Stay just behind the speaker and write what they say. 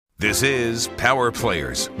This is Power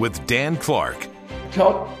Players with Dan Clark.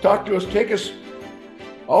 Talk to us. Take us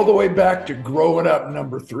all the way back to growing up,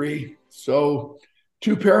 number three. So,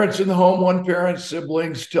 two parents in the home, one parent,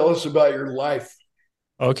 siblings. Tell us about your life.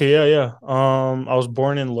 Okay, yeah. I was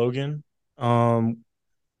born in Logan. Um,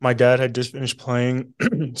 my dad had just finished playing,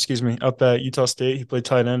 excuse me, up at Utah State. He played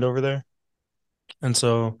tight end over there. And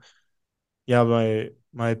so, yeah,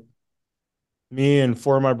 my me and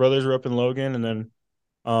four of my brothers were up in Logan, and then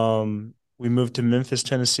we moved to Memphis,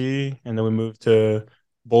 Tennessee, and then we moved to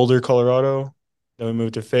Boulder, Colorado. Then we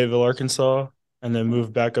moved to Fayetteville, Arkansas, and then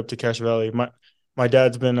moved back up to Cache Valley. My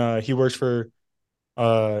dad's been he works for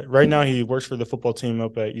right now he works for the football team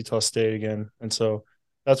up at Utah State again. And so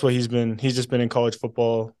that's what he's just been in college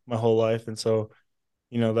football my whole life. And so,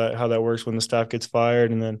 that how that works when the staff gets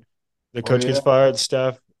fired and then the Oh coach yeah, gets fired, the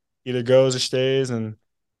staff either goes or stays. And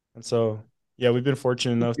so, yeah, we've been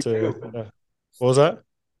fortunate enough to, what was that?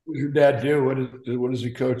 what does your dad do? What does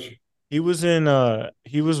he coach? He was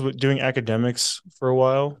doing academics for a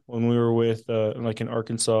while when we were with, like in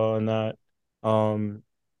Arkansas and that, um,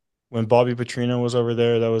 when Bobby Petrino was over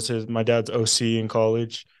there, that was my dad's OC in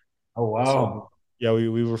college. Oh So wow. yeah,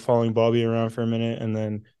 we were following Bobby around for a minute, and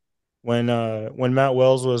then when Matt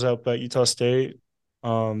Wells was up at Utah State,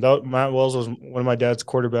 Matt Wells was one of my dad's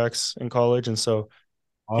quarterbacks in college, and so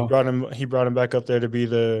Wow. he brought him back up there to be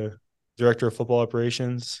the director of football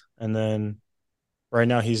operations, and then right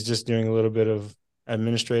now he's just doing a little bit of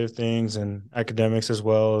administrative things and academics as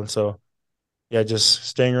well, and so yeah, just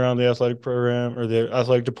staying around the athletic program or the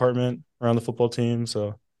athletic department around the football team.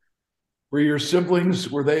 So Were your siblings,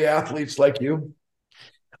 were they athletes like you?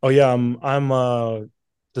 oh yeah, I'm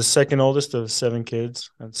the second oldest of seven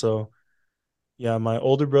kids, and so yeah, my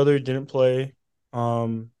older brother didn't play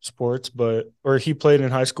sports, or he played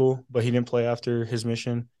in high school, but he didn't play after his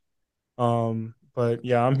mission. But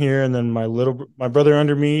yeah, I'm here, and then my brother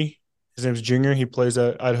under me, his name's Junior. He plays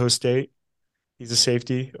at Idaho State. He's a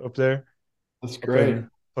safety up there, That's up great. in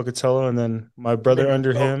Pocatello, and then my I've brother been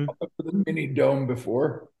under him. to the mini dome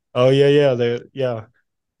before. Oh yeah, they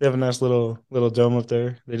have a nice little dome up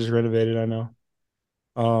there. They just renovated, I know.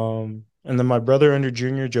 And then my brother under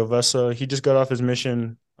Junior, Jovessa, he just got off his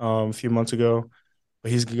mission a few months ago,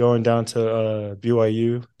 but he's going down to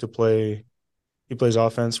BYU to play. He plays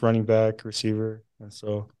offense, running back, receiver, and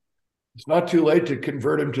so It's not too late to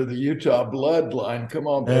convert him to the Utah bloodline. Come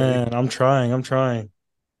on, baby. man, I'm trying.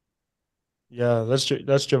 Yeah, that's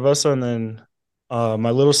Jovessa, and then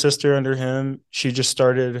my little sister under him, she just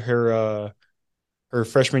started her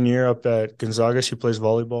freshman year up at Gonzaga. She plays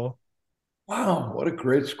volleyball. Wow, what a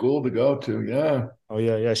great school to go to. Yeah. Oh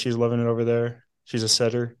yeah, she's loving it over there. She's a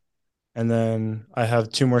setter. And then I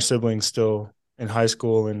have two more siblings still in high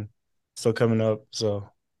school and still coming up. So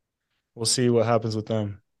we'll see what happens with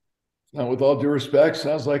them. Now, with all due respect,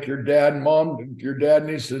 sounds like your dad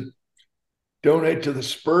needs to donate to the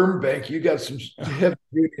sperm bank. You got some heavy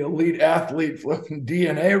elite athlete flipping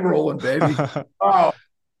DNA rolling, baby. Wow.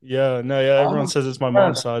 Yeah, no, yeah, I'm everyone says it's my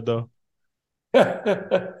mom's side though.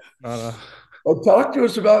 impressed. No, no. Well, talk to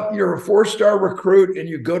us about you're a four-star recruit and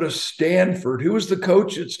you go to Stanford. Who was the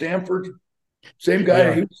coach at Stanford? Same guy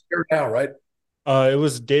Yeah. who's there now, right? It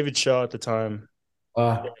was David Shaw at the time.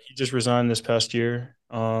 Uh, He just resigned this past year.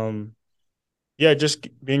 Yeah, just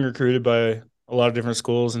being recruited by a lot of different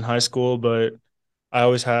schools in high school, but I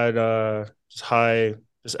always had just high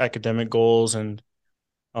just academic goals and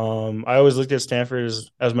I always looked at Stanford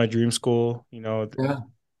as my dream school. yeah,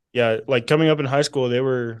 Yeah, like coming up in high school,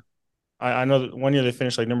 I know that one year they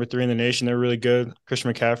finished like number three in the nation. They're really good.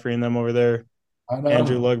 Christian McCaffrey and them over there, I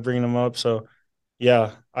Andrew know. Luck bringing them up. So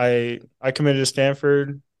yeah, I committed to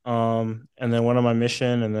Stanford, and then went on my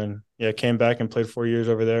mission, and then yeah, came back and played 4 years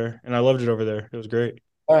over there, and I loved it over there. It was great.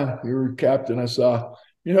 You were captain. I saw.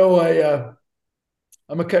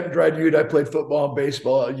 I'm a cut and dried Ute. I played football and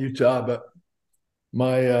baseball at Utah, but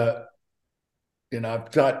my I've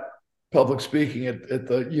taught public speaking at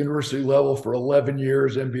the university level for 11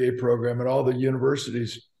 years, MBA program at all the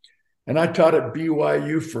universities. And I taught at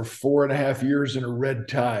BYU for 4.5 years in a red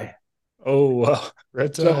tie. Oh wow,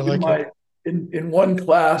 red tie, So I in like it. my in one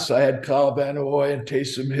class, I had Kyle Van Noy and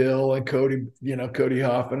Taysom Hill and Cody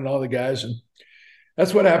Hoffman and all the guys. And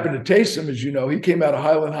that's what happened to Taysom, as you know. He came out of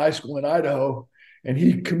Highland High School in Idaho, and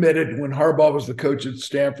he committed when Harbaugh was the coach at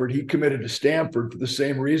Stanford. He committed to Stanford for the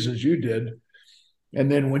same reasons you did.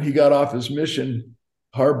 And then when he got off his mission,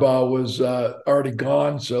 Harbaugh was already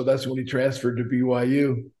gone, so that's when he transferred to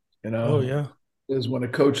BYU. You Oh know, yeah, is when a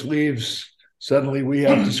coach leaves, suddenly we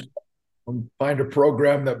have to find a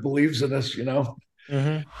program that believes in us.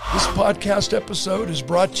 Mm-hmm. This podcast episode is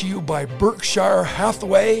brought to you by Berkshire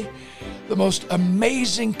Hathaway, the most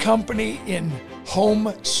amazing company in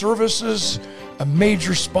home services, a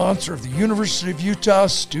major sponsor of the University of Utah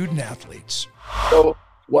student athletes. So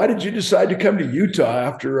why did you decide to come to Utah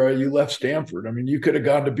after you left Stanford? I mean, you could have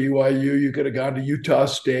gone to BYU, you could have gone to Utah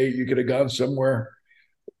State, you could have gone somewhere.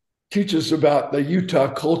 Teach us about the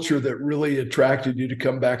Utah culture that really attracted you to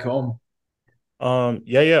come back home.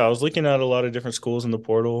 Yeah. I was looking at a lot of different schools in the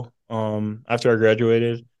portal after I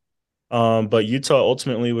graduated. But Utah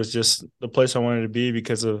ultimately was just the place I wanted to be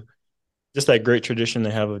because of just that great tradition they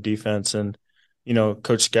have of defense. And,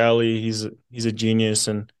 Coach Scally, he's a genius,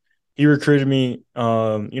 and he recruited me.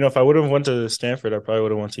 If I would have went to Stanford, I probably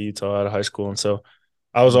would have went to Utah out of high school. And so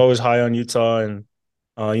I was always high on Utah, and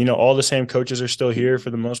all the same coaches are still here for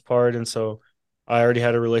the most part. And so I already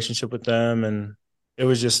had a relationship with them, and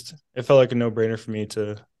it felt like a no brainer for me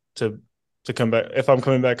to come back. If I'm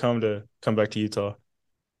coming back home, to come back to Utah.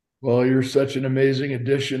 Well, you're such an amazing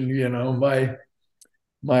addition.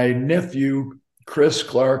 My nephew Chris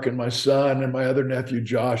Clark and my son and my other nephew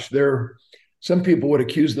Josh, they're some people would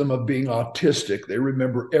accuse them of being autistic. They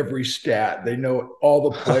remember every stat. They know all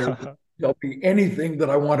the players. Tell me anything that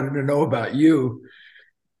I wanted to know about you.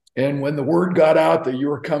 And when the word got out that you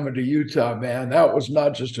were coming to Utah, man, that was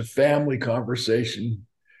not just a family conversation.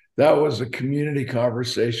 That was a community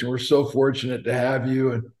conversation. We're so fortunate to have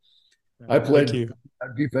you. And I Thank played you.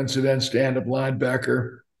 defensive end, stand-up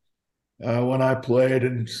linebacker when I played,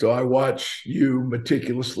 and so I watch you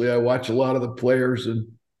meticulously. I watch a lot of the players, and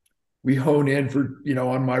we hone in for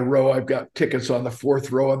on my row. I've got tickets on the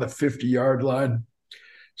fourth row on the 50-yard line,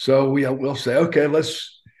 so we'll say, okay,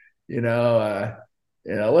 let's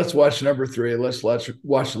let's watch number 3. Let's watch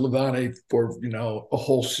Levani for a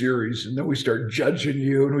whole series, and then we start judging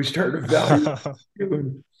you, and we start evaluating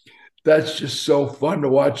you. That's just so fun to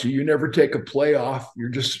watch you. You never take a play off. You're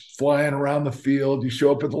just flying around the field. You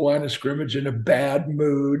show up at the line of scrimmage in a bad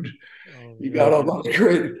mood. You got all those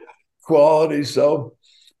great qualities. So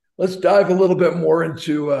let's dive a little bit more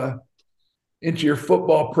into your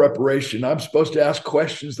football preparation. I'm supposed to ask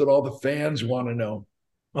questions that all the fans want to know.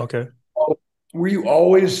 Okay. Were you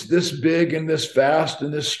always this big and this fast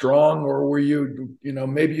and this strong, or were you,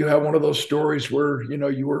 maybe you have one of those stories where,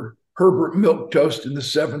 you were Herbert Milquetoast in the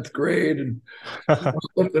 7th grade and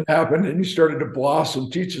something happened and you started to blossom?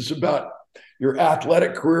 Teach us about your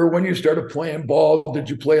athletic career. When you started playing ball, did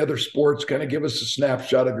you play other sports? Kind of give us a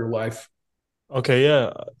snapshot of your life. Okay,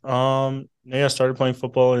 yeah. I started playing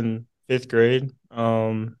football in 5th grade.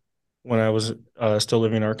 When I was still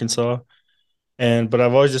living in Arkansas, but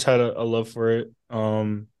I've always just had a love for it.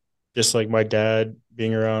 Just like my dad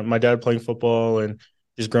playing football, and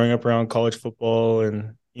just growing up around college football,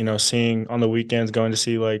 and seeing on the weekends, going to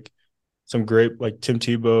see like some great, like Tim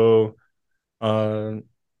Tebow. Uh,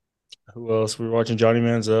 who else? We were watching Johnny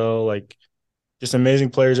Manziel, like just amazing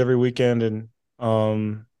players every weekend, and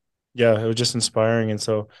yeah, it was just inspiring. And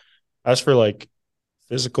so, as for like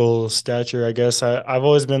physical stature, I guess I've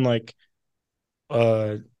always been like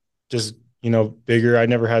uh just bigger. I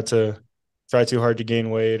never had to try too hard to gain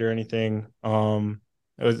weight or anything.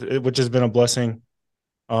 Which has been a blessing.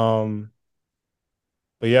 Um,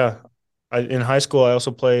 but yeah, in high school I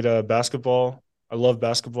also played basketball. I love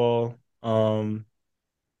basketball.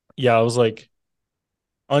 Yeah, I was like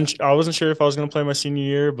I wasn't sure if I was going to play my senior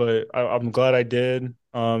year, but I'm glad I did.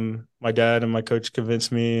 My dad and my coach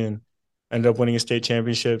convinced me, and ended up winning a state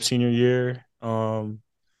championship senior year. And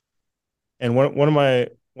one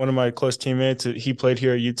of my close teammates, he played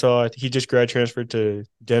here at Utah. He just grad transferred to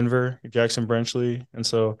Denver, Jackson Brenchley, and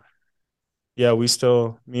so yeah,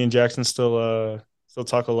 me and Jackson still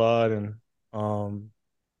talk a lot, and um,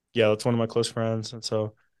 yeah, that's one of my close friends, and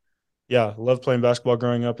so yeah, loved playing basketball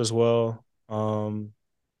growing up as well.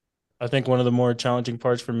 I think one of the more challenging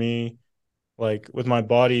parts for me, like with my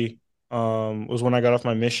body, was when I got off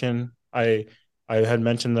my mission. I had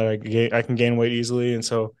mentioned that I can gain weight easily, and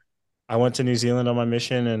so I went to New Zealand on my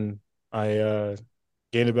mission, and I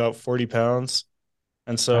gained about 40 pounds.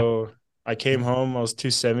 And so I came home, I was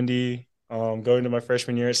 270, going to my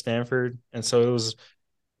freshman year at Stanford. And so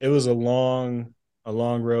it was a long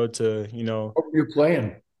road to, What were you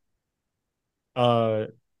playing? uh,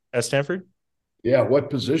 at Stanford. Yeah, what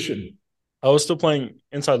position? I was still playing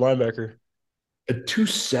inside linebacker. At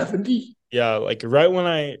 270? Yeah, like right when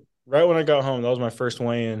I got home, that was my first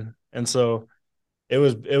weigh-in. And so it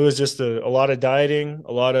was just a lot of dieting,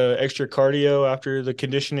 a lot of extra cardio after the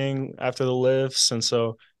conditioning, after the lifts. And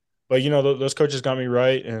so, but those coaches got me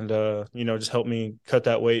right, and just helped me cut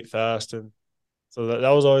that weight fast. And so that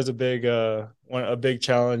was always a big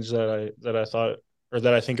challenge that I thought or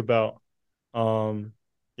that I think about. Um,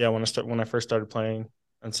 yeah, when I first started playing,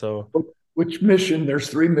 and so Which mission? There's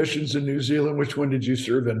three missions in New Zealand. Which one did you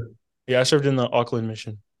serve in? yeah, I served in the Auckland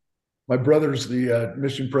mission. My brother's the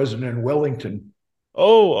mission president in Wellington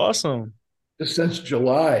Oh, awesome! just since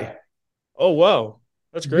July. Oh, wow,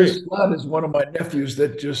 that's great. His son is one of my nephews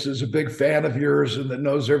that just is a big fan of yours and that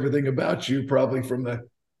knows everything about you, probably from the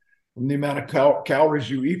amount of calories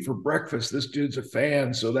you eat for breakfast. This dude's a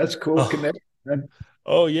fan, so that's cool Oh, connection. Man.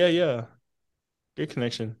 oh yeah, yeah, good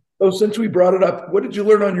connection. So since we brought it up, what did you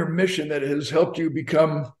learn on your mission that has helped you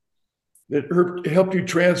become that helped you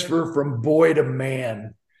transfer from boy to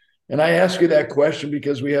man? And I ask you that question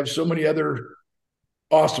because we have so many other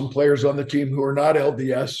awesome players on the team who are not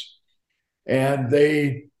LDS, and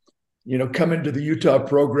they, come into the Utah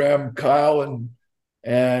program. Kyle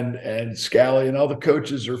and Scally and all the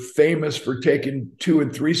coaches are famous for taking 2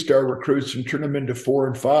 and 3 star recruits and turn them into 4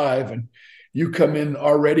 and 5. And you come in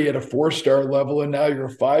already at a 4 star level, and now you're a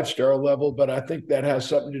 5 star level. But I think that has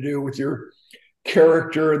something to do with your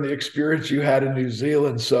character and the experience you had in New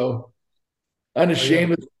Zealand. So Oh yeah.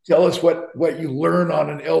 unashamed, tell us what you learn on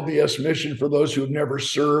an LDS mission for those who have never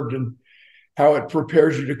served, and how it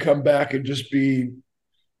prepares you to come back and just be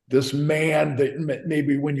this man that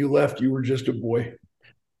maybe when you left you were just a boy.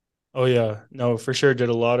 Oh yeah, no, for sure. Did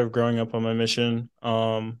a lot of growing up on my mission.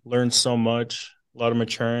 Learned so much, a lot of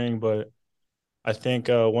maturing. But I think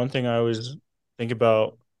one thing I always think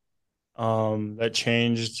about that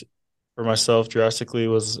changed for myself drastically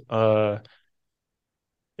was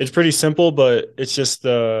it's pretty simple, but it's just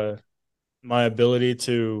my ability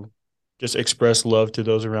to just express love to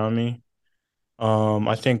those around me.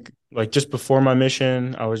 I think like just before my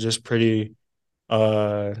mission, I was just pretty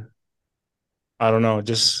uh, I don't know,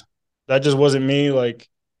 just that just wasn't me. Like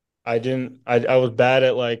I was bad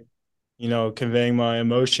at like, conveying my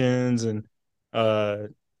emotions and uh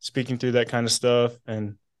speaking through that kind of stuff.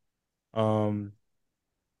 And um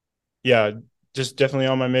yeah, just definitely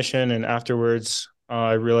on my mission. And afterwards,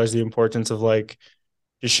 I realized the importance of like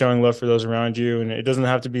just showing love for those around you. And it doesn't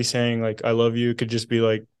have to be saying like I love you. It could just be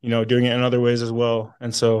like, doing it in other ways as well.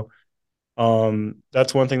 And so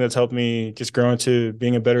that's one thing that's helped me just grow into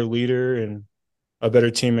being a better leader and a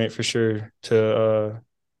better teammate for sure to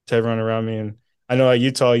everyone around me. And I know at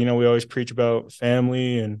Utah, we always preach about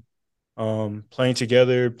family and playing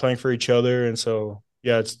together, playing for each other. And so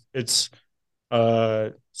yeah, it's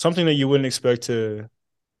something that you wouldn't expect to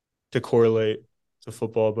correlate to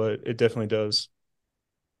football, but it definitely does.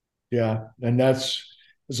 Yeah, and that's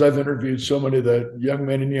as I've interviewed so many of the young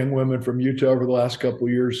men and young women from Utah over the last couple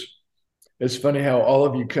of years. It's funny how all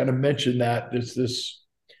of you kind of mentioned that it's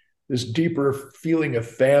this deeper feeling of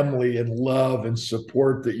family and love and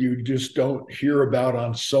support that you just don't hear about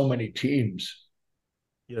on so many teams.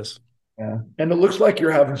 Yes. Yeah. And it looks like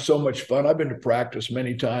you're having so much fun. I've been to practice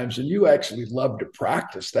many times, and you actually love to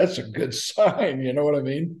practice. That's a good sign. You know what I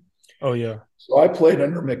mean? Oh yeah. So I played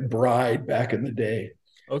under McBride back in the day.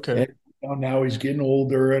 Okay. And now he's getting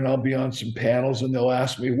older, and I'll be on some panels, and they'll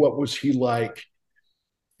ask me, what was he like?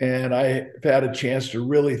 And I've had a chance to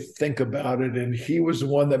really think about it. And he was the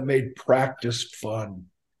one that made practice fun.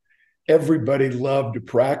 Everybody loved to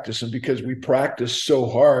practice. And because we practice so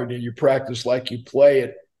hard and you practice like you play,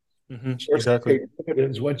 it starts to Exactly. take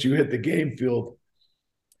dividends once you hit the game field.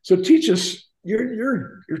 So teach us.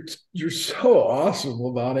 You're so awesome,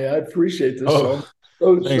 Levani. I appreciate this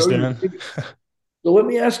Oh, thanks, so Dan. unique. So let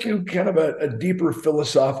me ask you kind of a deeper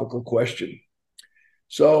philosophical question.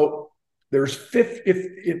 So there's if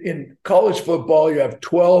in college football you have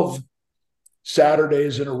 12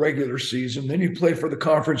 Saturdays in a regular season, then you play for the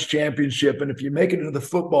conference championship, and if you make it into the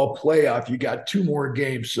football playoff, you got 2 more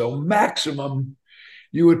games. So maximum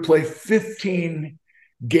you would play 15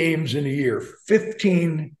 games in a year,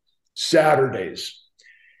 15 Saturdays.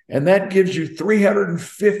 And that gives you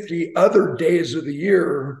 350 other days of the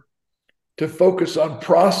year to focus on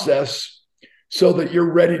process so that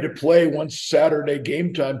you're ready to play once Saturday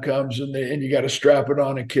game time comes, and you got to strap it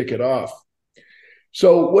on and kick it off.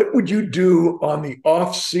 So, what would you do on the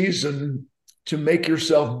off season to make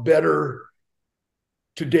yourself better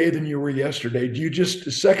today than you were yesterday? Do you just,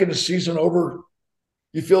 the second the season over,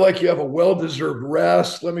 you feel like you have a well deserved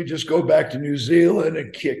rest? Let me just go back to New Zealand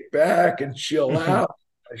and kick back and chill out,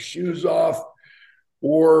 my shoes off.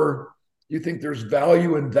 Or you think there's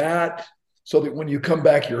value in that so that when you come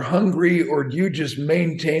back, you're hungry? Or do you just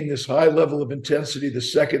maintain this high level of intensity the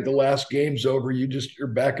second the last game's over? You're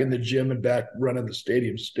back in the gym and back running the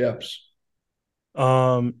stadium steps.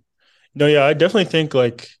 um, no, yeah, I definitely think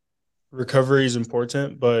like recovery is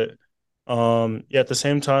important, but yeah, at the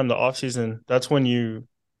same time, the off season, that's when you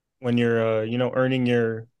when you're earning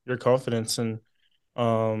your confidence, and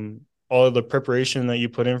all of the preparation that you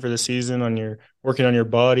put in for the season, on your working on your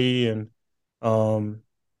body, and um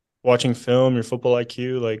watching film, your football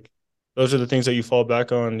IQ, like those are the things that you fall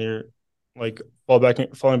back on. Your like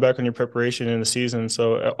falling back on your preparation in the season.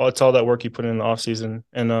 So it's all that work you put in the off season.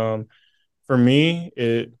 And for me,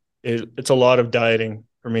 it's a lot of dieting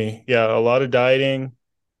for me. Yeah, a lot of dieting.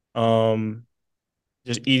 Um,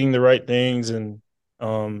 just eating the right things, and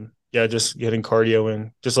yeah, just getting cardio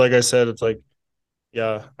in. Just like I said, it's like,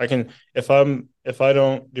 yeah, I can, if I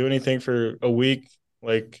don't do anything for a week,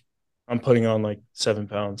 like I'm putting on like 7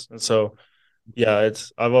 pounds. And so yeah,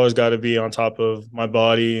 it's I've always got to be on top of my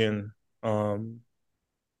body. And um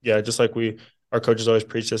yeah, just like we our coaches always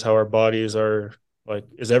preach us how our bodies are like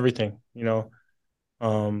is everything, you know.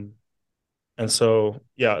 Um and so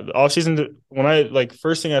yeah, the off season, when I like,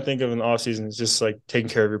 first thing I think of in the off season is just like taking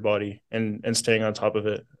care of your body and staying on top of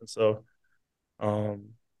it. And so um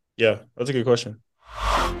yeah, that's a good question.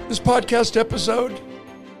 This podcast episode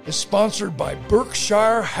is sponsored by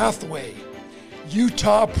Berkshire Hathaway,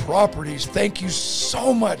 Utah Properties. Thank you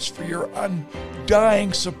so much for your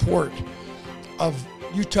undying support of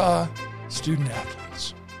Utah student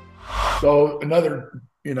athletes. So another,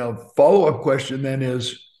 follow-up question then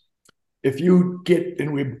is, if you get,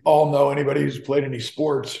 and we all know, anybody who's played any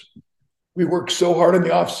sports, we work so hard in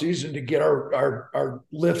the off season to get our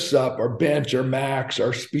lifts up, our bench, our max,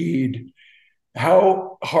 our speed.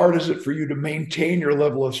 How hard is it for you to maintain your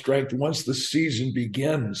level of strength once the season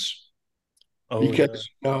begins? Oh yeah. Because,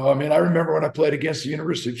 I mean, I remember when I played against the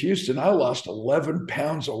University of Houston, I lost 11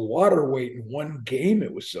 pounds of water weight in one game.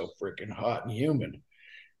 It was so freaking hot and humid.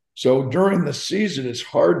 So during the season, it's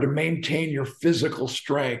hard to maintain your physical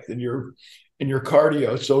strength and your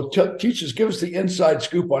cardio. So teach us, give us the inside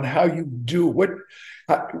scoop on how you do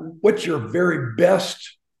what's your very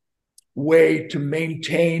best way to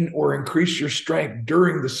maintain or increase your strength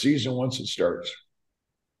during the season once it starts.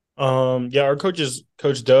 Yeah, our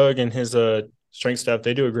coach Doug and his strength staff,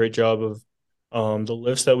 they do a great job of the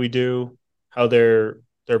lifts that we do, how they're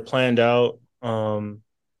planned out.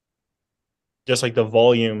 Just like the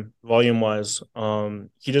volume wise,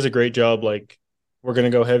 he does a great job. Like, we're gonna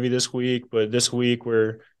go heavy this week, but this week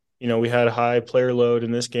we had a high player load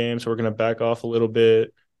in this game, so we're gonna back off a little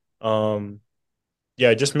bit. um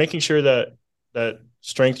yeah, just making sure that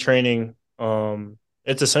strength training,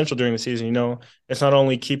 it's essential during the season. It's not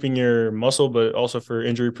only keeping your muscle, but also for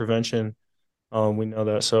injury prevention. We know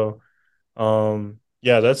that. So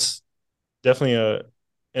yeah, that's definitely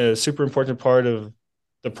a super important part of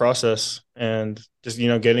the process. And just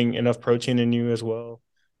getting enough protein in you as well,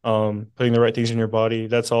 putting the right things in your body.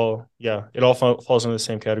 That's all. Yeah, it all falls into the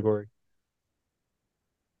same category.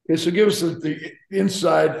 Okay, so give us the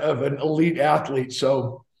inside of an elite athlete.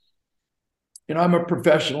 So, I'm a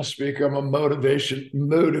professional speaker. I'm a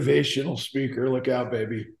motivational speaker. Look out,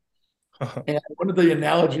 baby. And one of the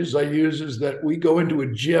analogies I use is that we go into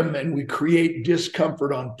a gym and we create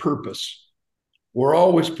discomfort on purpose. We're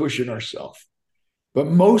always pushing ourselves. But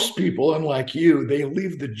most people, unlike you, they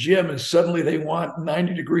leave the gym and suddenly they want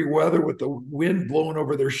 90-degree weather with the wind blowing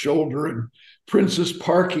over their shoulder and princess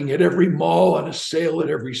parking at every mall and a sale at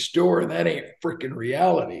every store. And that ain't freaking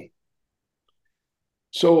reality.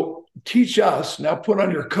 So teach us now, put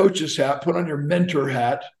on your coach's hat, put on your mentor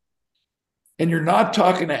hat. And you're not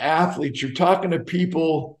talking to athletes, you're talking to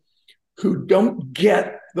people who don't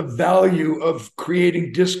get the value of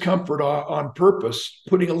creating discomfort on purpose,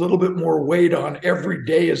 putting a little bit more weight on every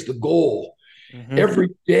day is the goal. Mm-hmm. Every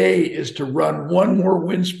day is to run one more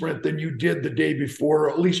wind sprint than you did the day before,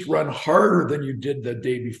 or at least run harder than you did the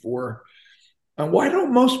day before. And why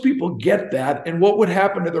don't most people get that? And what would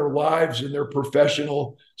happen to their lives and their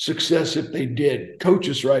professional success if they did? Coach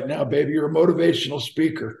us right now, baby. You're a motivational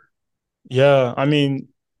speaker. Yeah, I mean,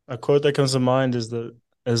 a quote that comes to mind is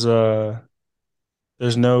there's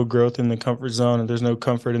no growth in the comfort zone, and there's no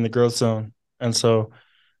comfort in the growth zone. And so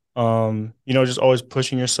just always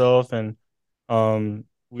pushing yourself. And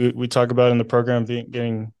we talk about in the program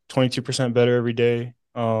getting 22% better every day.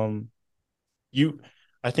 You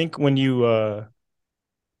I think when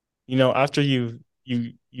after you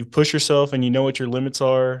push yourself and you know what your limits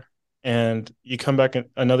are, and you come back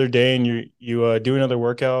another day and you do another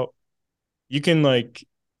workout, you can like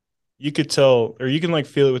you could tell, or you can like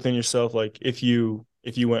feel it within yourself, like if you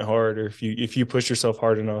went hard, or if you push yourself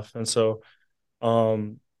hard enough. And so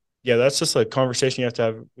um yeah, that's just a conversation you have to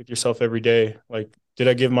have with yourself every day. Like, did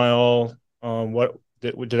I give my all? What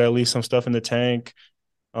did I leave some stuff in the tank?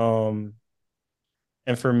 um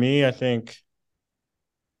and for me, I think,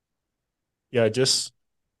 yeah, just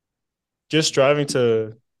striving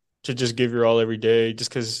to to just give your all every day, just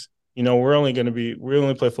because we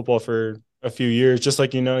only play football for a few years, just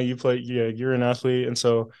like you play, yeah, you're an athlete, and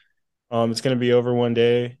so it's going to be over one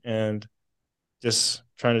day, and just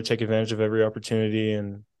trying to take advantage of every opportunity,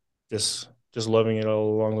 and just loving it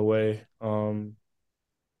all along the way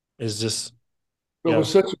is just, But yeah,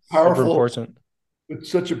 super important. with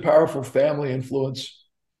such a powerful family influence.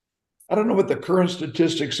 I don't know what the current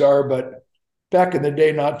statistics are, but back in the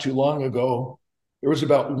day, not too long ago, there was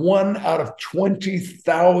about 1 out of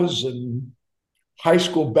 20,000 high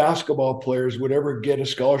school basketball players would ever get a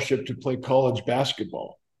scholarship to play college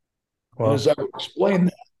basketball. And Wow. as I would explain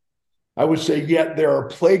that, I would say, yet there are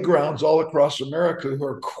playgrounds all across America who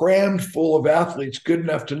are crammed full of athletes good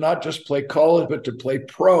enough to not just play college, but to play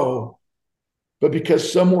pro. But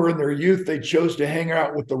because somewhere in their youth they chose to hang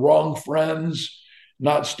out with the wrong friends,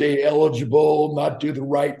 not stay eligible, not do the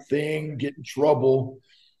right thing, get in trouble,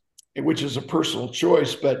 which is a personal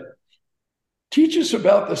choice. But teach us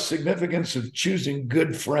about the significance of choosing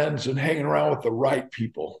good friends and hanging around with the right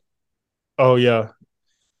people. Oh yeah.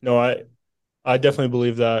 No, I definitely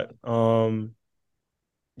believe that.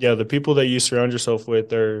 Yeah, the people that you surround yourself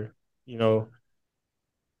with are, you know,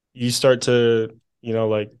 you start to,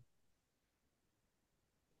 like,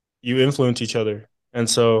 you influence each other. And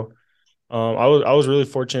so I was really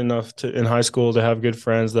fortunate enough to in high school to have good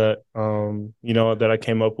friends that that I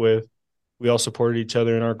came up with. We all supported each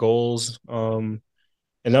other in our goals. And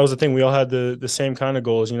that was the thing. We all had the same kind of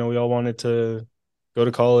goals. We all wanted to go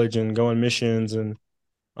to college and go on missions, and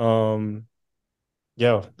um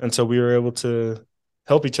yeah, and so we were able to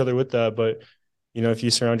help each other with that. But if you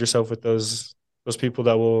surround yourself with those people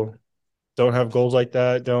that will don't have goals like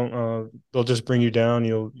that, don't they'll just bring you down.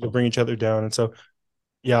 You'll bring each other down. And so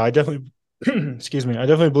yeah, I definitely excuse me, I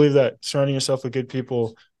definitely believe that surrounding yourself with good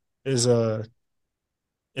people is uh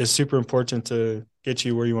is super important to get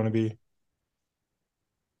you where you want to be.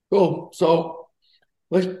 Cool. So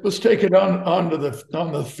let's take it on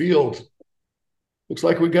the field. Looks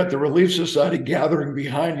like we got the Relief Society gathering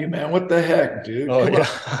behind you, man. What the heck, dude? Oh Come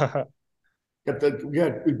on. yeah.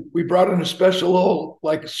 We brought in a special little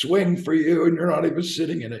like swing for you, and you're not even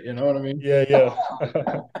sitting in it. You know what I mean? Yeah, yeah.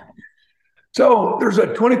 So there's a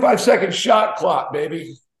 25-second shot clock,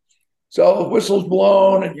 baby. So the whistle's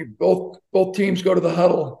blown, and you both teams go to the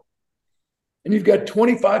huddle, and you've got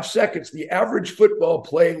 25 seconds. The average football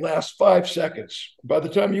play lasts 5 seconds. By the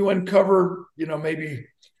time you uncover, maybe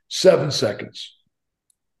 7 seconds.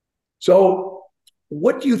 So,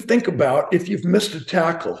 what do you think about if you've missed a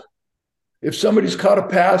tackle? If somebody's caught a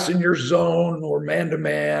pass in your zone or man to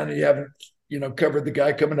man, you haven't, covered the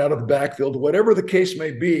guy coming out of the backfield, whatever the case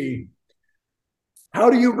may be, how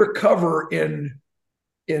do you recover in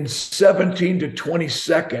 17 to 20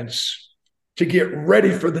 seconds to get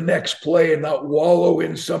ready for the next play and not wallow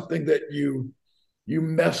in something that you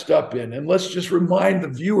messed up in? And let's just remind the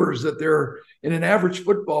viewers that there, in an average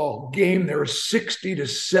football game, there are 60 to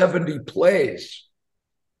 70 plays,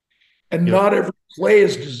 and Yep. not every play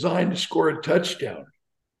is designed to score a touchdown.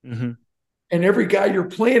 Hmm. And every guy you're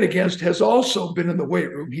playing against has also been in the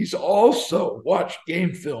weight room. He's also watched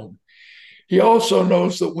game film. He also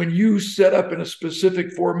knows that when you set up in a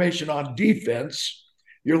specific formation on defense,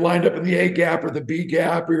 you're lined up in the A gap or the B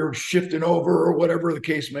gap, or you're shifting over, or whatever the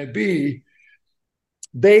case may be.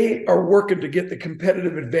 They are working to get the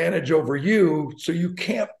competitive advantage over you. So you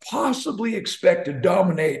can't possibly expect to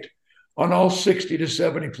dominate on all 60 to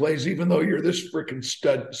 70 plays, even though you're this freaking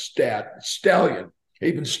stallion. I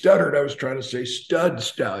even stuttered. I was trying to say stud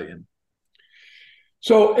stallion.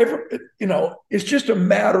 So, it's just a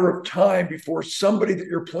matter of time before somebody that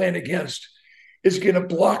you're playing against is going to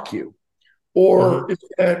block you Hmm. or is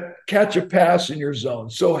going to catch a pass in your zone.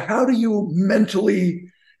 So, how do you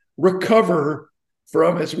mentally recover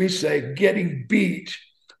from, as we say, getting beat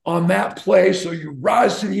on that play so you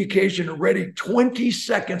rise to the occasion and ready 20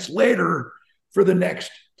 seconds later for the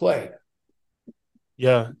next play?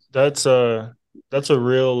 Yeah, that's a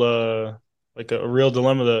real like a real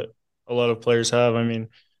dilemma that a lot of players have. I mean,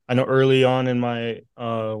 I know early on in my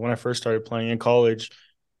when I first started playing in college,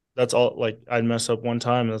 that's all, like, I'd mess up one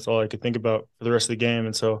time and that's all I could think about for the rest of the game.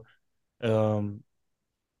 And so um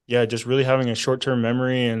yeah, just really having a short-term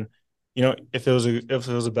memory, and if it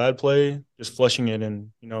was a bad play, just flushing it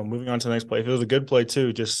and moving on to the next play. If it was a good play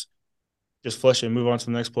too, just flush it and move on to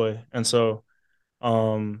the next play. And so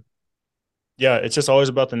um yeah, it's just always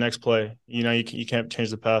about the next play. You can't change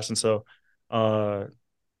the past. And so uh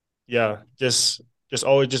yeah, just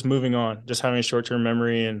always just moving on, just having a short-term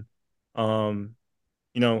memory, and um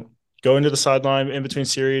you know go into the sideline in between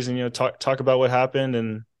series and talk about what happened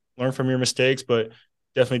and learn from your mistakes. But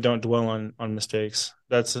definitely don't dwell on mistakes.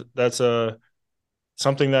 That's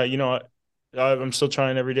something that I'm still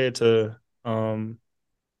trying every day um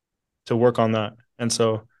to work on that. And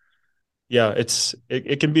so yeah,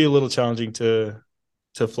 it can be a little challenging to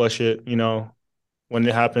flush it, when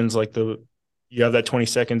it happens, like the you have that 20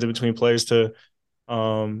 seconds in between plays to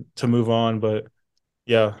move on. But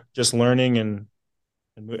yeah, just learning and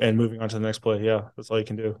moving on to the next play. Yeah, that's all you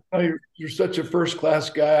can do. Oh, you're such a first class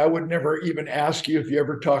guy. I would never even ask you if you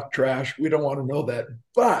ever talk trash. We don't want to know that.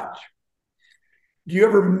 But do you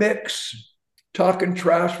ever mix talking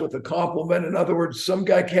trash with a compliment? In other words, some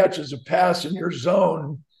guy catches a pass in your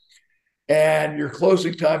zone and your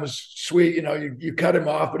closing time is sweet. You cut him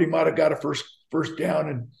off, but he might have got a first down.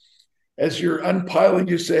 And as you're unpiling,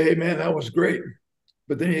 you say, "Hey man, that was great."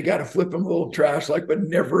 But then you got to flip him a little trash, like, "But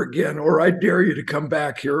never again," or "I dare you to come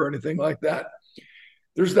back here," or anything like that.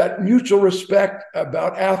 There's that mutual respect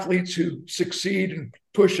about athletes who succeed and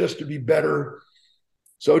push us to be better.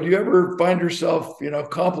 So do you ever find yourself,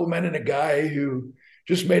 complimenting a guy who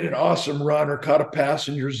just made an awesome run or caught a pass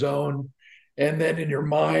in your zone, and then in your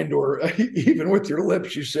mind or even with your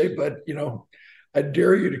lips you say, "But I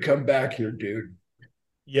dare you to come back here, dude."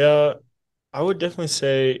 Yeah, I would definitely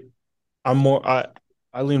say I'm more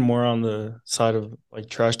I lean more on the side of like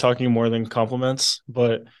trash talking more than compliments.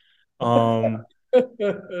 But um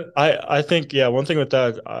I think, yeah, one thing with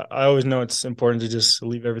that, I always know it's important to just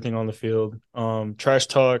leave everything on the field. Trash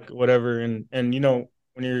talk, whatever, and when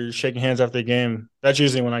you're shaking hands after the game, that's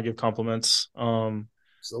usually when I give compliments. But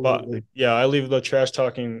Absolutely. yeah, I leave the trash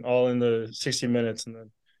talking all in the 60 minutes, and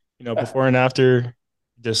then before and after,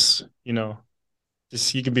 just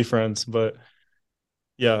just you can be friends. But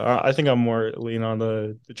yeah, I think I'm more lean on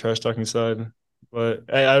the trash talking side.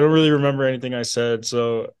 But I don't really remember anything I said,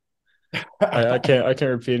 so I can't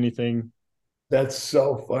repeat anything. That's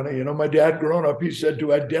so funny. My dad growing up, he said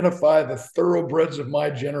to identify the thoroughbreds of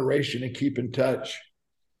my generation and keep in touch.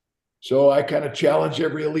 So I kind of challenge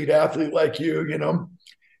every elite athlete like you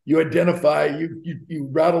identify, you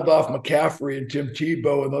rattled off McCaffrey and Tim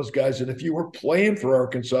Tebow and those guys. And if you were playing for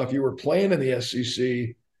Arkansas, if you were playing in the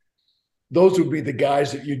SEC, those would be the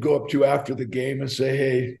guys that you'd go up to after the game and say,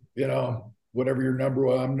 "Hey, whatever your number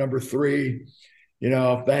was, I'm number three.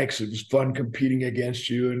 Thanks. It was fun competing against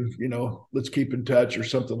you. And, let's keep in touch," or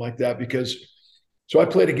something like that. Because so I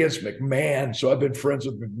played against McMahon. So I've been friends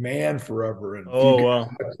with McMahon forever. And a few Oh guys wow.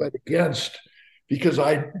 I played against because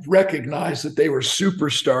I recognized that they were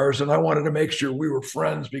superstars and I wanted to make sure we were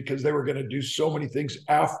friends because they were going to do so many things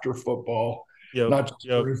after football, Yep. not just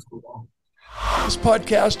Yep. during football. This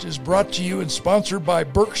podcast is brought to you and sponsored by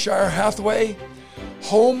Berkshire Hathaway,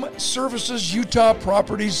 Home Services Utah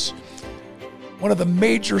Properties, one of the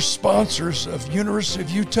major sponsors of University of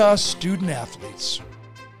Utah student athletes.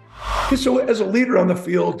 Okay, so as a leader on the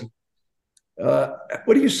field,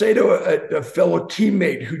 what do you say to a fellow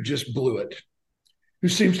teammate who just blew it, who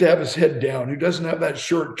seems to have his head down, who doesn't have that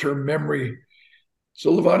short-term memory?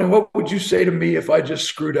 So, Levani, what would you say to me if I just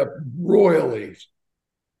screwed up royally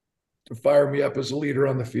to fire me up as a leader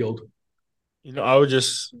on the field? I would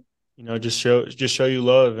just, just show you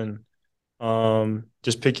love and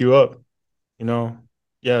just pick you up, you know.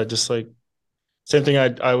 Yeah, just like same thing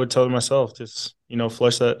I would tell myself, just,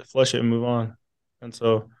 flush it and move on. And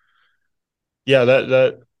so yeah,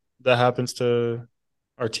 that happens to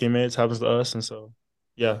our teammates, happens to us. And so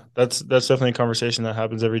yeah, that's definitely a conversation that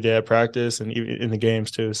happens every day at practice and even in the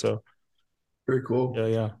games too. So Very cool. yeah,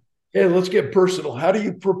 yeah. Hey, let's get personal. How do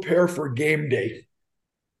you prepare for game day?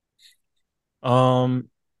 Um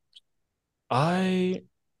I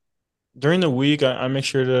During the week I make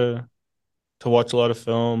sure to watch a lot of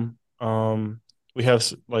film. We have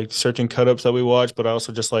like certain cut ups that we watch, but I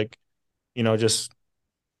also just like, just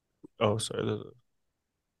oh sorry.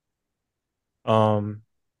 Um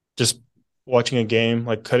just watching a game,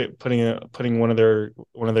 like putting one of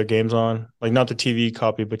their games on, like not the TV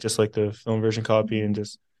copy, but just like the film version copy, and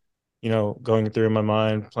just going through in my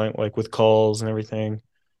mind, playing like with calls and everything.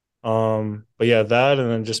 But yeah, that,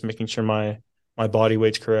 and then just making sure my body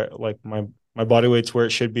weight's correct, like my body weight's where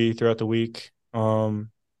it should be throughout the week.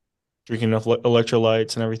 Drinking enough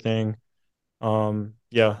electrolytes and everything.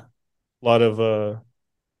 Yeah, a lot of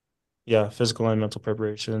yeah, physical and mental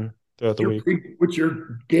preparation throughout the week. What's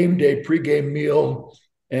your game day pregame meal?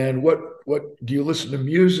 And what do you listen to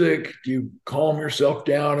music? Do you calm yourself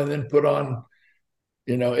down and then put on,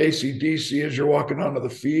 AC/DC as you're walking onto the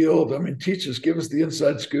field? I mean, teach us, give us the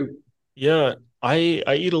inside scoop. Yeah, I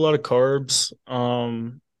eat a lot of carbs.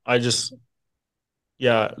 I just,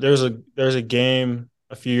 yeah, there's a game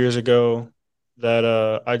a few years ago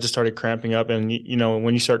that I just started cramping up, and you know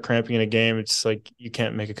when you start cramping in a game, it's like you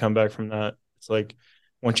can't make a comeback from that. It's like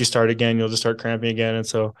once you start again, you'll just start cramping again, and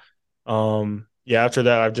so yeah. After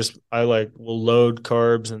that, I like will load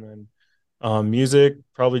carbs and then music.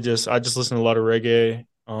 Probably just I just listen to a lot of reggae.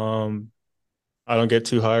 I don't get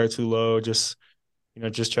too high or too low. Just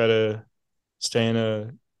just try to stay in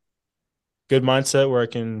a good mindset where I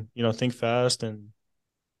can think fast and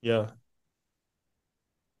yeah.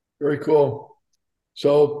 Very cool.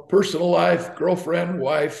 So personal life, girlfriend,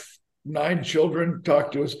 wife, 9 children.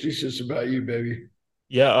 Talk to us. Teach us about you, baby.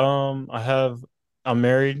 Yeah, I'm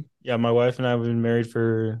married. Yeah, my wife and I have been married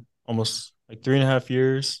for almost like 3.5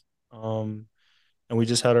 years. Um, and we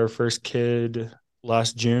just had our first kid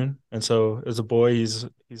last June. And so as a boy, he's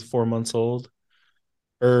 4 months old.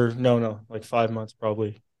 Or no, like 5 months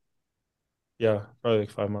probably. Yeah, probably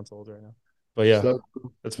like 5 months old right now. But yeah, So,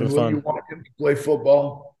 that's been and will you fun. want him to play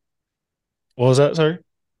football? What was that? Sorry?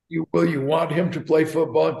 Will you want him to play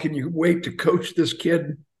football? Can you wait to coach this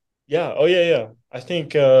kid? Yeah. Oh yeah, yeah. I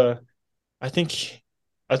think I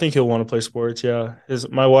think he'll want to play sports. Yeah, his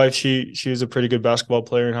my wife she was a pretty good basketball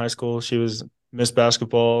player in high school. She was Miss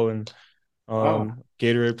Basketball and Wow.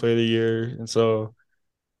 Gatorade Player of the Year, and so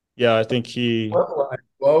yeah,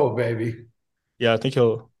 Whoa, baby. I think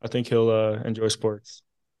he'll enjoy sports.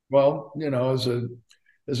 Well,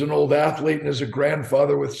 as an old athlete and as a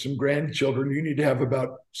grandfather with some grandchildren, you need to have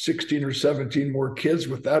about 16 or 17 more kids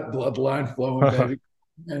with that bloodline flowing, baby.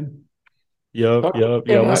 And Yep, talk yep,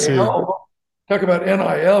 yeah. We'll about see. NIL. Talk about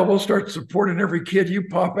NIL. We'll start supporting every kid you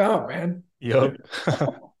pop out, man. Yep.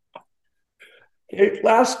 Okay,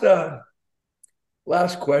 last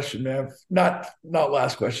question, man. Not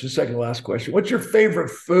last question, second last question. What's your favorite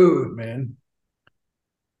food, man?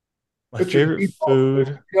 My What's your favorite default food?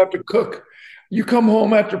 food. You have to cook. You come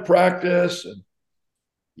home after practice and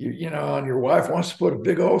and your wife wants to put a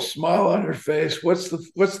big old smile on your face. What's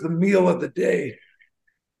the meal of the day?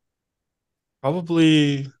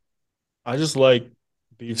 Probably I just like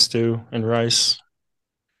beef stew and rice.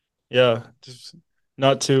 Yeah, just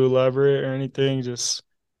not too elaborate or anything. Just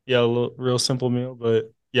yeah, a little, real simple meal. But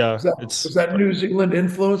Was yeah, that it's was that New Zealand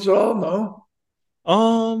influence at all? No.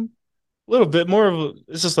 a little bit more of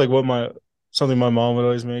it's just like what my something my mom would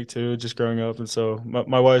always make too, just growing up, and so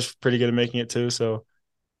my wife's pretty good at making it too. So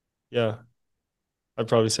yeah, I'd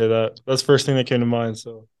probably say that. That's the first thing that came to mind.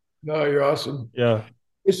 So No, you're awesome. yeah.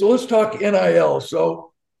 Okay, so let's talk NIL.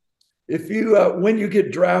 So if you when you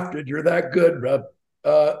get drafted, you're that good, bro.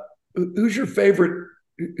 Uh, who's your favorite?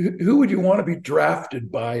 Who would you want to be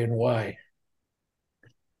drafted by and why?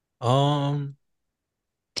 Um,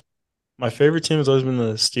 my favorite team has always been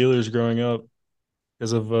the Steelers growing up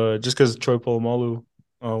because of just because Troy Polamalu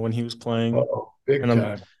when he was playing, Oh, big and I'm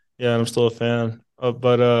time. yeah, and I'm still a fan.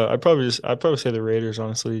 But I'd probably say the Raiders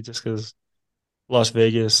honestly, just because Las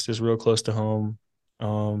Vegas is real close to home.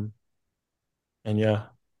 Um, and yeah,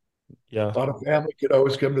 yeah, A lot of family could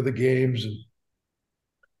always come to the games, and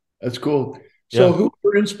that's cool. So, yeah. who was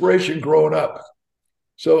your inspiration growing up?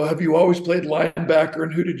 So, have you always played linebacker,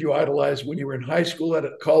 and who did you idolize when you were in high school at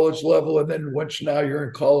a college level? And then once now you're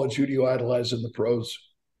in college, who do you idolize in the pros?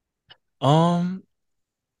 Um,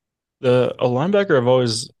 the a linebacker I've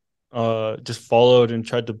always just followed and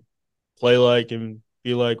tried to play like and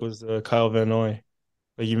be like was Kyle Van Noy,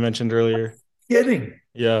 like you mentioned earlier. Kidding.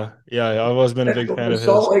 Yeah, yeah, I've always been a big fan of his.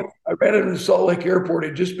 I ran into Salt Lake Airport.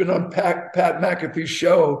 He'd just been on Pat McAfee's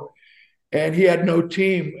show, and he had no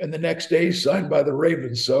team. And the next day, he signed by the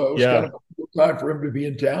Ravens. So it was kind Yeah. of a cool time for him to be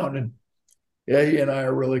in town. And yeah, he and I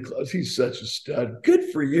are really close. He's such a stud. Good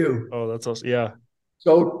for you. Oh, that's awesome. Yeah.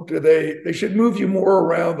 So do they should move you more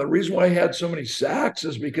around. The reason why he had so many sacks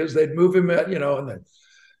is because they'd move him at, and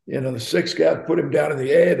the six guy put him down in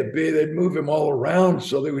the A, the B, they'd move him all around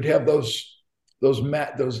so they would have those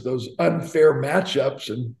unfair matchups.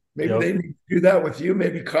 And maybe Yep. they need to do that with you.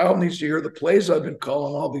 Maybe Kyle needs to hear the plays I've been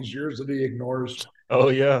calling all these years that he ignores. Oh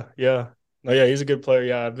yeah, yeah. No, yeah, he's a good player.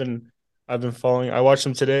 Yeah, I've been following. I watched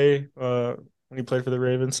him today when he played for the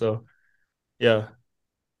Ravens. So yeah.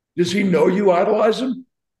 Does he know you idolize him?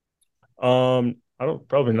 I don't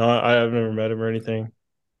probably not. I've never met him or anything.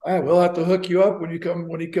 All right, we'll have to hook you up when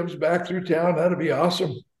he comes back through town. That'd be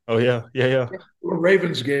awesome. Oh yeah, yeah, yeah. A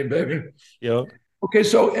Ravens game, baby. Yep. Okay,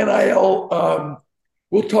 so NIL,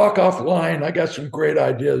 we'll talk offline. I got some great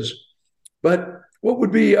ideas, but what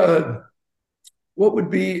would be a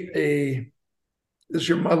this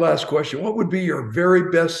is my last question. What would be your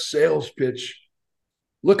very best sales pitch?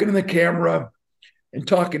 Looking in the camera and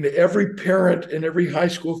talking to every parent and every high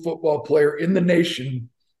school football player in the nation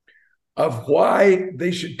of why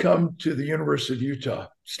they should come to the University of Utah.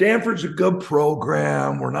 Stanford's a good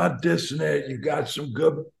program. We're not dissing it. You got some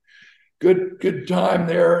good time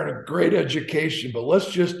there and a great education. But let's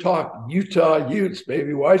just talk Utah Utes,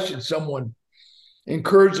 baby. Why should someone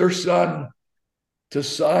encourage their son to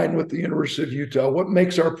sign with the University of Utah? What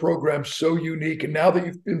makes our program so unique? And now that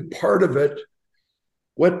you've been part of it,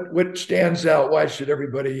 what stands out? Why should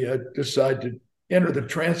everybody decide to enter the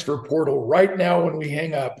transfer portal right now when we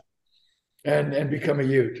hang up and become a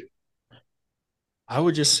Ute? I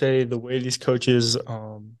would just say the way these coaches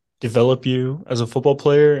develop you as a football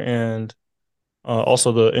player, and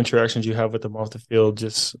also the interactions you have with them off the field,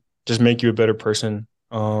 just make you a better person.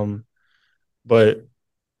 But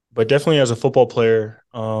definitely as a football player,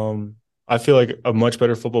 I feel like a much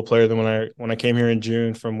better football player than when I came here in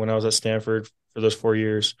June from when I was at Stanford for those 4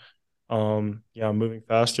 years. Yeah, I'm moving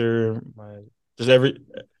faster. Just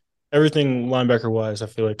everything linebacker wise, I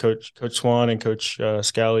feel like Coach Swan and Coach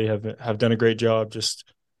Scally have done a great job just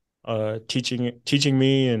teaching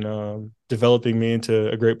me and developing me into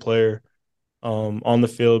a great player on the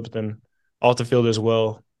field, but then off the field as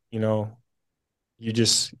well. You know,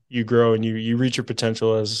 you grow and you reach your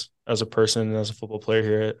potential as a person and as a football player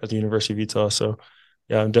here at the University of Utah. So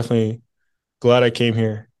yeah, I'm definitely glad I came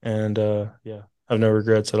here, and yeah, have no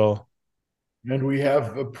regrets at all. And we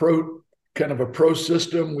have a pro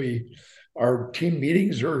system. Our team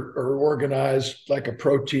meetings are organized like a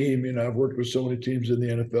pro team. You know, I've worked with so many teams in the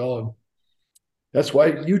NFL, and that's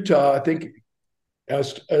why Utah, I think,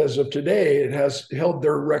 as of today, it has held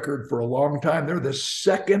their record for a long time. They're the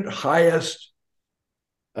second highest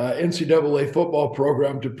NCAA football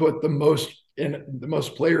program to put the most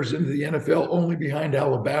players into the NFL, only behind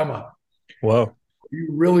Alabama. Wow. You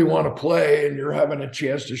really want to play and you're having a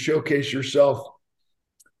chance to showcase yourself,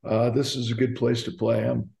 this is a good place to play.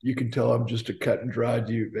 You can tell I'm just a cut and dried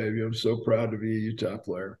Ute, baby. I'm so proud to be a Utah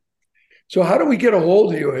player. So how do we get a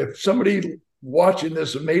hold of you? If somebody watching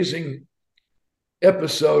this amazing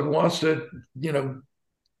episode wants to,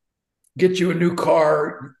 get you a new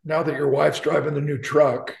car now that your wife's driving the new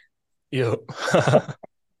truck. Yep.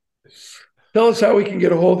 Tell us how we can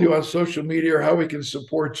get a hold of you on social media, or how we can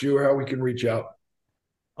support you, or how we can reach out.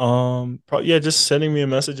 Yeah, just sending me a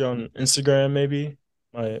message on Instagram, maybe.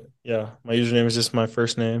 My username is just my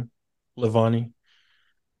first name, Levani.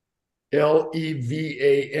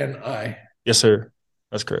 Levani. Yes, sir.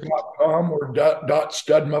 That's correct. .com or dot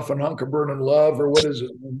stud muffin hunker burning love, or what is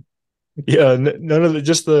it? Yeah, none of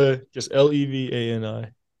just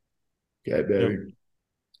Levani. Okay, baby. Yep.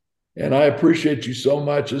 And I appreciate you so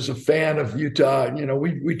much as a fan of Utah. You know,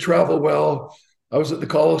 we travel well. I was at the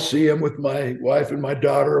Coliseum with my wife and my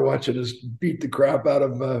daughter watching us beat the crap out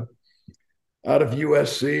of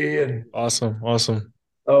USC. And awesome.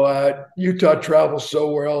 Utah travels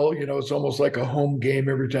so well. You know, it's almost like a home game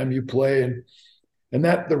every time you play. And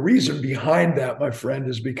that the reason behind that, my friend,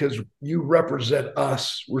 is because you represent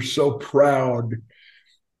us. We're so proud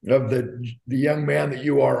of the young man that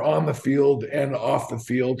you are on the field and off the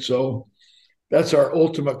field. So that's our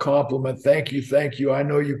ultimate compliment. Thank you. I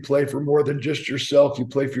know you play for more than just yourself. You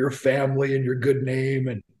play for your family and your good name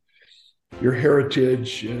and your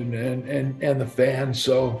heritage and the fans.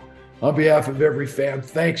 So on behalf of every fan,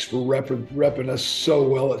 thanks for repping us so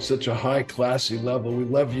well at such a high, classy level. We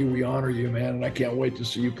love you. We honor you, man. And I can't wait to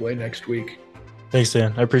see you play next week. Thanks,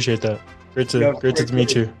 Dan. I appreciate that. Great to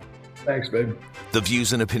meet you. Thanks, babe. The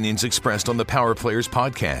views and opinions expressed on the Power Players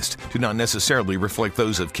podcast do not necessarily reflect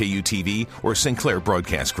those of KUTV or Sinclair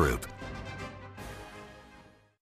Broadcast Group.